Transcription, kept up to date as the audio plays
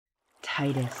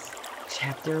Titus,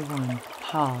 chapter 1.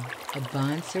 Paul, a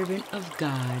bondservant of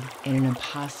God and an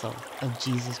apostle of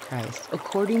Jesus Christ,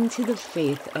 according to the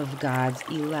faith of God's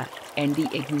elect, and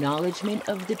the acknowledgement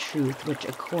of the truth which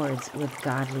accords with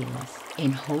godliness,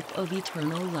 in hope of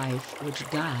eternal life, which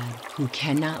God, who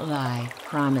cannot lie,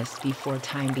 promised before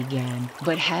time began,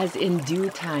 but has in due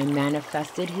time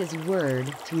manifested his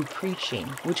word through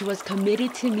preaching, which was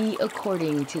committed to me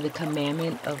according to the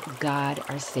commandment of God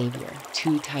our Savior.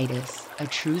 To Titus, a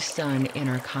true son in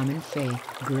our common faith,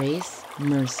 grace,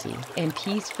 mercy, and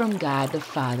peace from God the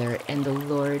Father and the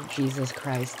Lord Jesus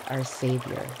Christ our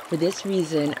Savior. For this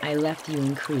reason I left you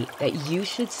in Crete, that you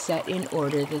should set in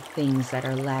order the things that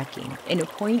are lacking, and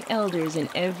appoint elders in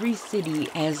every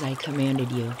city as I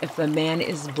commanded you. If a man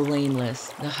is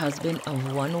blameless, the husband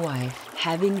of one wife,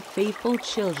 having faithful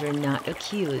children not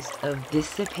accused of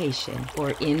dissipation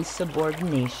or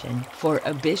insubordination. For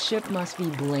a bishop must be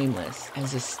blameless,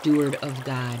 as a steward of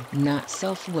God, not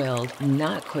self-willed,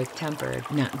 not quick-tempered,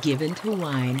 not given to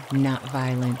wine, not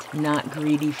violent, not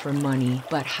greedy for money,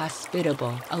 but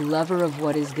hospitable, a lover of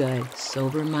what is good,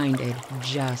 sober-minded,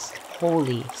 just,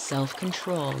 holy,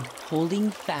 self-controlled,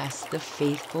 holding fast the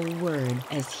faithful word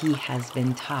as he has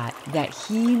been taught, that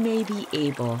he may be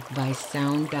able, by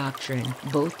sound doctrine,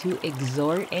 both to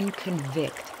exhort and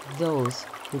convict those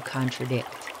who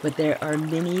contradict. But there are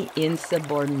many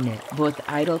insubordinate, both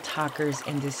idle talkers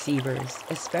and deceivers,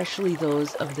 especially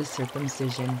those of the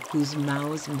circumcision, whose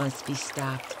mouths must be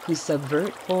stopped, who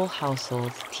subvert whole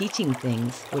households, teaching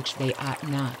things which they ought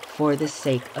not, for the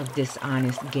sake of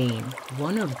dishonest gain.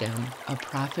 One of them, a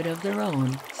prophet of their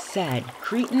own, said,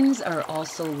 Cretans are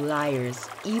also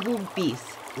liars, evil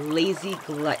beasts, lazy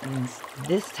gluttons.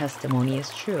 This testimony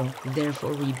is true.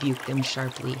 Therefore rebuke them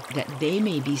sharply, that they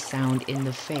may be sound in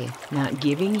the faith, not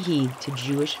giving heed to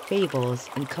Jewish fables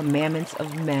and commandments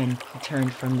of men who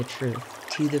turned from the truth.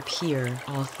 To the pure,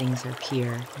 all things are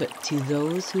pure, but to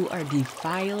those who are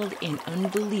defiled in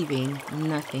unbelieving,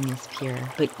 nothing is pure,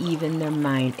 but even their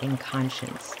mind and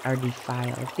conscience are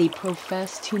defiled. They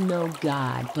profess to know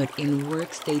God, but in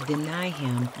works they deny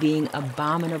him, being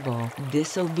abominable,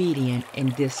 disobedient,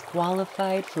 and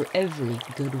disqualified for every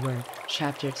good work.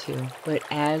 Chapter 2. But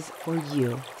as for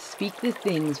you, speak the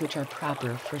things which are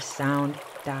proper for sound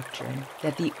doctrine,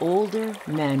 that the older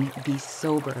men be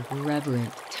sober,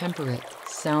 reverent, temperate,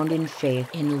 sound in faith,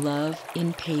 in love,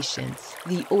 in patience.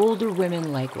 The older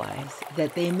women likewise,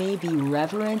 that they may be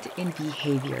reverent in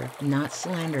behavior, not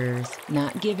slanderers,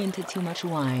 not given to too much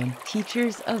wine,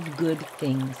 teachers of good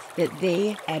things, that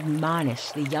they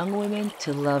admonish the young women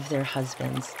to love their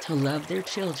husbands, to love their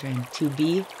children, to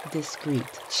be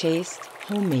discreet, chaste,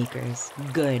 homemakers,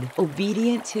 good,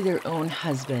 obedient to their own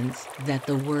husbands, that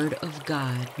the word of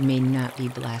God may not be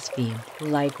blasphemed.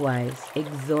 Likewise,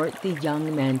 exhort the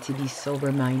young men to be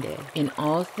sober-minded, in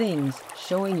all things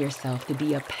showing yourself to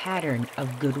be a pattern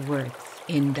of good works,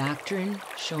 in doctrine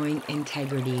showing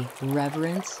integrity,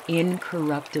 reverence,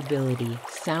 incorruptibility,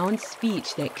 sound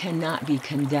speech that cannot be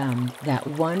condemned, that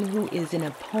one who is an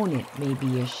opponent may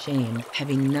be ashamed,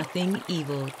 having nothing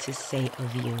evil to say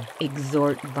of you.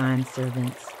 Exhort bondservants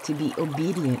to be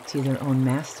obedient to their own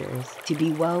masters, to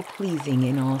be well-pleasing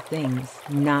in all things,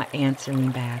 not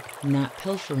answering back, not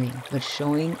pilfering, but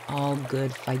showing all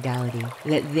good fidelity,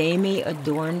 that they may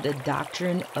adorn the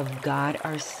doctrine of God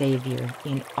our Savior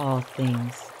in all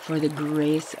things. For the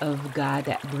grace of God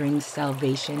that brings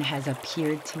salvation has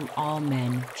appeared to all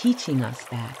men, teaching us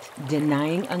that,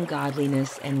 denying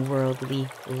ungodliness and worldly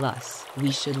lusts,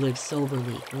 we should live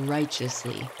soberly,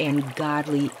 righteously, and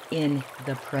godly in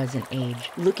the present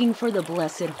age, looking for the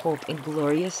blessed hope and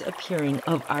glorious appearing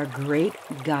of our great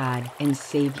God and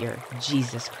Savior,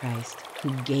 Jesus Christ,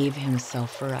 who gave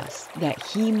himself for us, that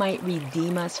he might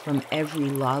redeem us from every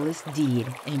lawless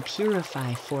deed and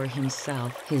purify for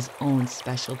himself his own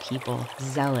special people,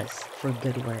 zealous for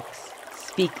good works.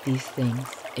 Speak these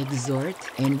things,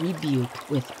 exhort and rebuke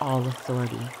with all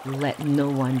authority. Let no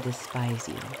one despise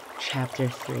you. Chapter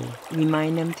 3.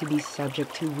 Remind them to be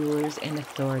subject to rulers and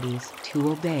authorities, to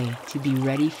obey, to be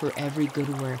ready for every good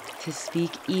work, to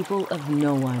speak evil of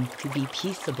no one, to be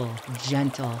peaceable,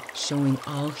 gentle, showing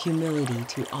all humility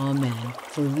to all men.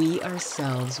 For we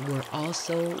ourselves were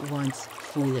also once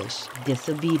foolish,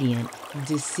 disobedient,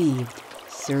 deceived,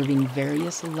 serving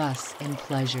various lusts and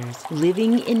pleasures,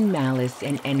 living in malice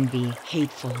and envy,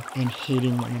 hateful and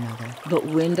hating one another. But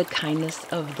when the kindness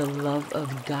of the love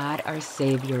of God our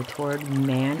Savior toward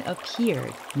man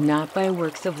appeared, not by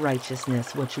works of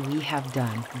righteousness which we have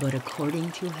done, but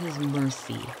according to his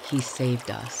mercy he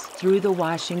saved us, through the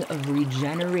washing of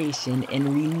regeneration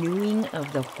and renewing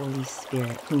of the Holy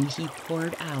Spirit, whom he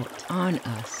poured out on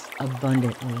us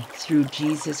abundantly through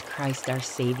Jesus Christ our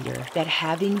Savior, that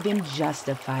having been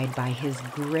justified by his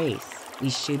grace, we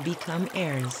should become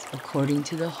heirs according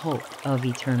to the hope of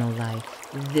eternal life.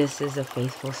 This is a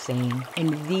faithful saying,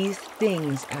 and these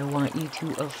things I want you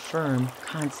to affirm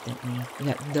constantly,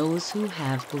 that those who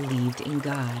have believed in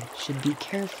God should be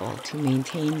careful to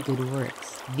maintain good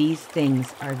works. These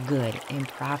things are good and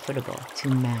profitable to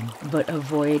men, but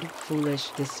avoid foolish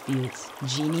disputes,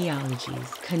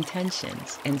 genealogies,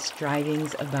 contentions, and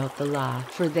strivings about the law,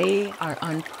 for they are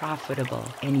unprofitable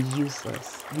and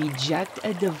useless. Reject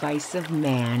a divisive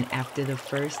man after the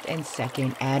first and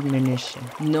second admonition,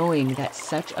 knowing that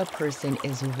such a person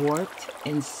is warped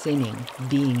and sinning,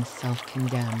 being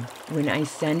self-condemned. When I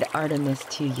send Artemis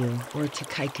to you, or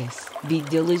Tychicus, be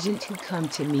diligent to come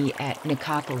to me at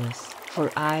Nicopolis,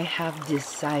 for I have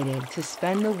decided to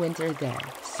spend the winter there.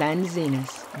 Send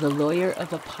Zenas, the lawyer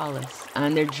of Apollos,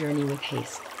 on their journey with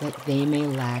haste, that they may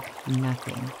lack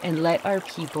nothing. And let our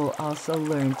people also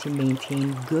learn to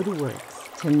maintain good works,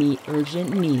 to meet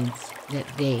urgent needs, that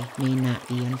they may not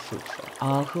be unfruitful.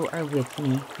 All who are with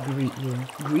me greet you.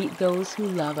 Greet those who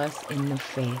love us in the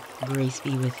faith. Grace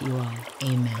be with you all.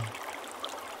 Amen.